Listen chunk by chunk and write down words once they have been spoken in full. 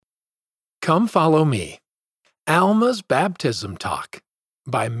Come Follow Me. Alma's Baptism Talk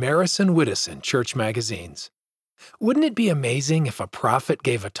by Marison Widdison, Church Magazines. Wouldn't it be amazing if a prophet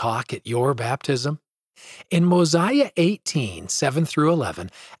gave a talk at your baptism? In Mosiah 18, 7 through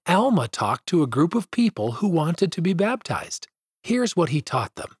 11, Alma talked to a group of people who wanted to be baptized. Here's what he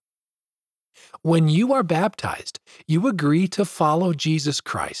taught them. When you are baptized, you agree to follow Jesus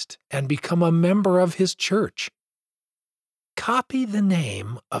Christ and become a member of his church. Copy the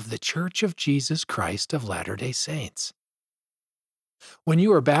name of the Church of Jesus Christ of Latter-day Saints. When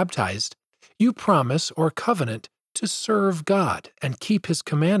you are baptized, you promise or covenant to serve God and keep his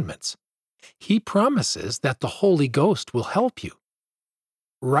commandments. He promises that the Holy Ghost will help you.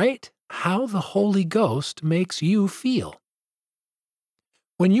 Write how the Holy Ghost makes you feel.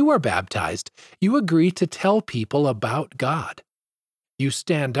 When you are baptized, you agree to tell people about God. You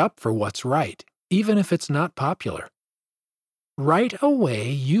stand up for what's right, even if it's not popular. Write a way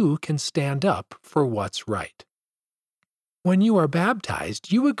you can stand up for what's right. When you are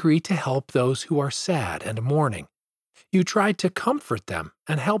baptized, you agree to help those who are sad and mourning. You try to comfort them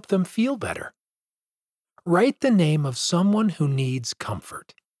and help them feel better. Write the name of someone who needs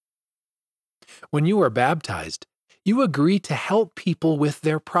comfort. When you are baptized, you agree to help people with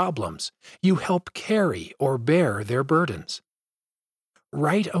their problems. You help carry or bear their burdens.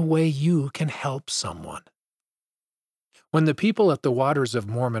 Write a way you can help someone. When the people at the Waters of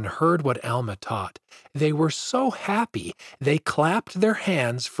Mormon heard what Alma taught, they were so happy they clapped their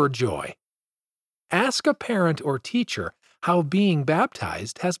hands for joy. Ask a parent or teacher how being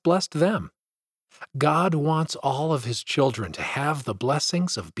baptized has blessed them. God wants all of his children to have the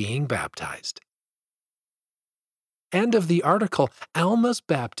blessings of being baptized. End of the article, Alma's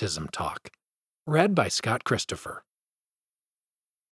Baptism Talk, read by Scott Christopher.